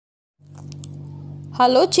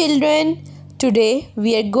Hello children, today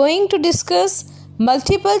we are going to discuss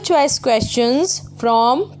multiple choice questions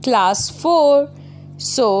from class 4.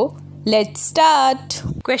 So let's start.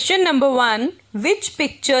 Question number 1. Which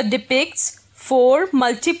picture depicts 4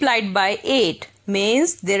 multiplied by 8?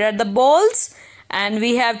 Means there are the balls and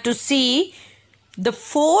we have to see the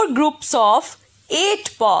 4 groups of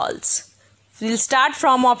 8 balls. We'll start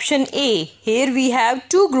from option A. Here we have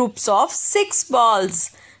 2 groups of 6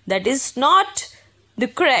 balls. That is not the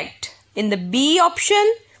correct. In the B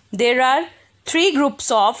option, there are 3 groups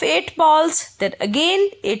of 8 balls. That again,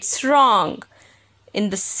 it's wrong. In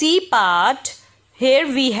the C part, here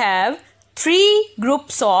we have 3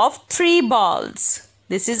 groups of 3 balls.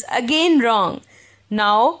 This is again wrong.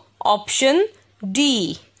 Now, option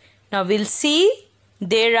D. Now, we'll see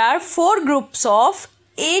there are 4 groups of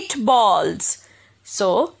 8 balls.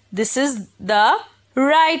 So, this is the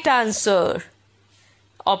right answer.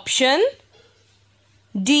 Option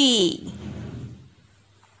D.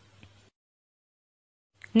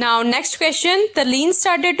 Now next question. Tarleen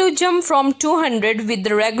started to jump from 200 with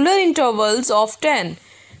the regular intervals of 10.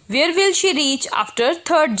 Where will she reach after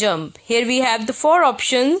third jump? Here we have the 4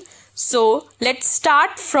 options. So let's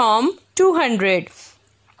start from 200.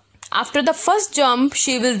 After the first jump,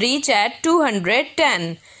 she will reach at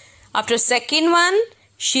 210. After second one,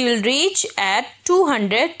 she will reach at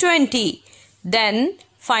 220. Then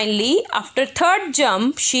finally, after third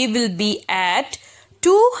jump, she will be at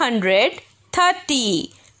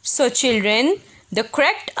 230. So children, the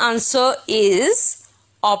correct answer is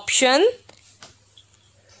option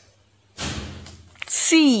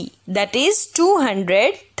C. That is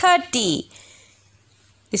 230.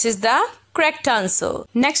 This is the correct answer.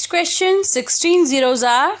 Next question. 16 zeros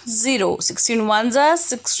are 0. 16 ones are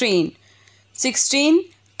 16. 16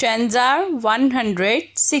 tens are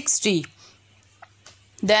 160.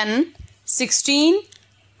 Then 16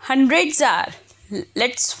 hundreds are.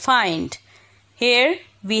 Let's find. Here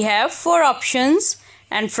we have 4 options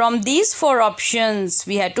and from these 4 options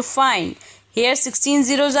we have to find. Here 16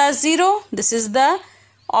 zeros are 0. This is the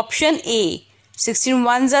option A. 16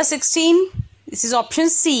 ones are 16. This is option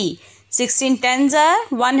C. 16 tens are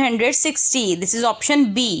 160. This is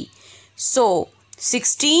option B. So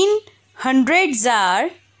 16 hundreds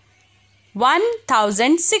are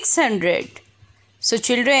 1600. So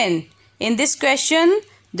children, in this question,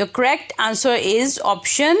 the correct answer is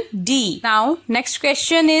option D. Now, next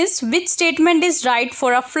question is, which statement is right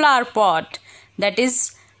for a flower pot? That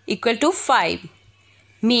is equal to 5.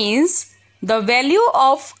 Means, the value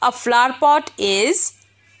of a flower pot is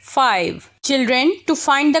 5. Children, to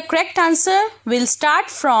find the correct answer, we'll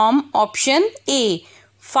start from option A.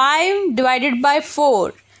 5 divided by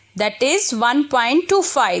 4. That is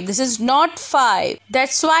 1.25. This is not 5.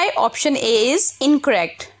 That's why option A is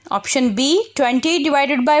incorrect. Option B, 20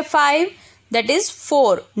 divided by 5. That is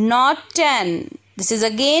 4, not 10. This is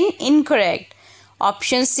again incorrect.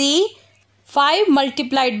 Option C, 5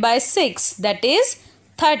 multiplied by 6. That is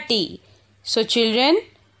 30. So children,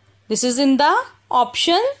 this is in the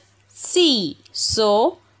option C.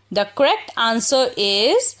 So the correct answer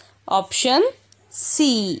is option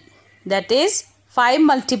C. That is 5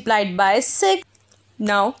 multiplied by 6.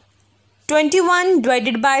 Now, 21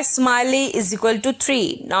 divided by smiley is equal to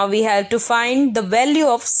 3. Now, we have to find the value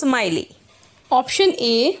of smiley. Option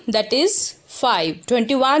A, that is 5.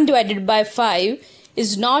 21 divided by 5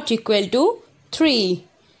 is not equal to 3.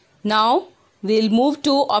 Now, we'll move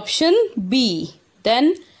to option B.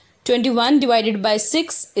 Then, 21 divided by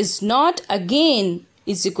 6 is not again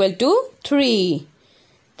is equal to 3.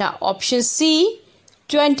 Now, option C,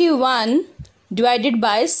 21 divided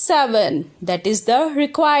by 7. That is the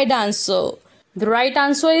required answer. The right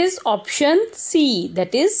answer is option C.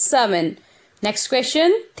 That is 7. Next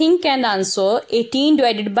question. Think and answer. 18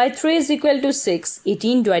 divided by 3 is equal to 6.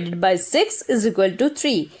 18 divided by 6 is equal to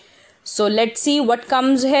 3. So let's see what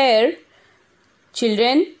comes here.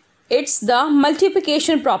 Children, it's the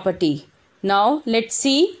multiplication property. Now let's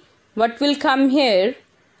see what will come here.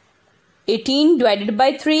 18 divided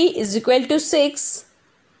by 3 is equal to 6.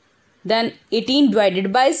 Then 18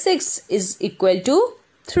 divided by 6 is equal to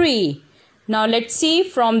 3. Now let's see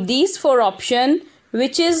from these 4 options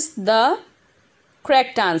which is the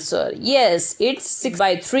correct answer. Yes, it's 6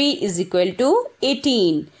 by 3 is equal to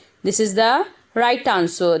 18. This is the right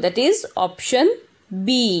answer. That is option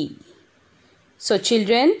B. So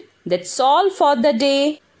children, that's all for the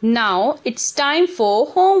day. Now it's time for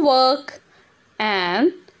homework.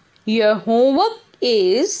 And your homework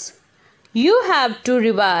is, you have to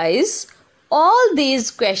revise all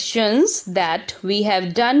these questions that we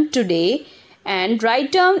have done today and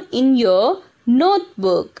write down in your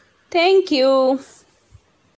notebook. Thank you.